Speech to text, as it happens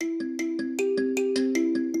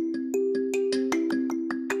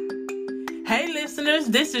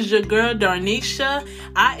listeners. This is your girl, Darnisha.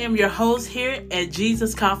 I am your host here at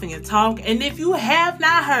Jesus Coffee and Talk. And if you have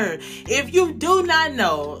not heard, if you do not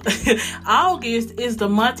know, August is the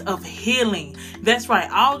month of healing. That's right.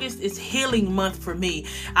 August is healing month for me.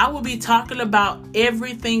 I will be talking about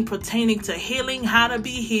everything pertaining to healing, how to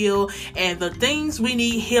be healed, and the things we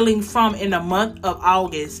need healing from in the month of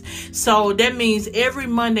August. So that means every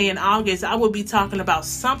Monday in August, I will be talking about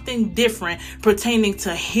something different pertaining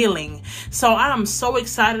to healing. So I am so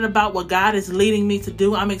excited about what God is leading me to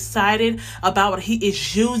do. I'm excited about what He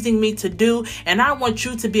is using me to do. And I want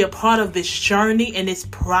you to be a part of this journey and this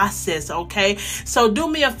process, okay? So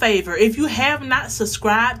do me a favor. If you have not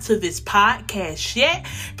subscribed to this podcast yet,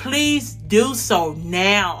 please do so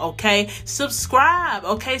now, okay? Subscribe,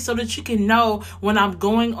 okay? So that you can know when I'm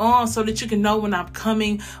going on, so that you can know when I'm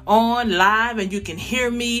coming on live and you can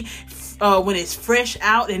hear me when it's fresh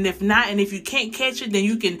out. And if not, and if you can't catch it, then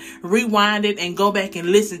you can rewind it and go back and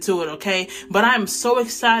listen to it, okay? But I'm so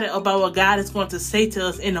excited about what God is going to say to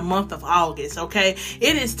us in the month of August, okay?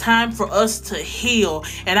 It is time for us to heal.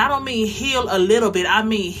 And I don't mean heal a little bit. I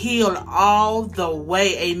mean heal all the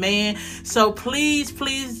way, amen? So please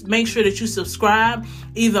make sure that you subscribe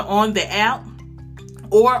either on the app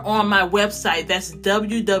or on my website. That's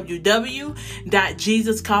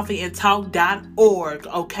www.jesuscoffeeandtalk.org,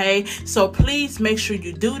 okay? So please make sure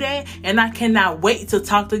you do that, and I cannot wait to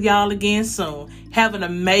talk to y'all again soon. Have an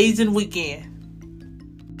amazing weekend.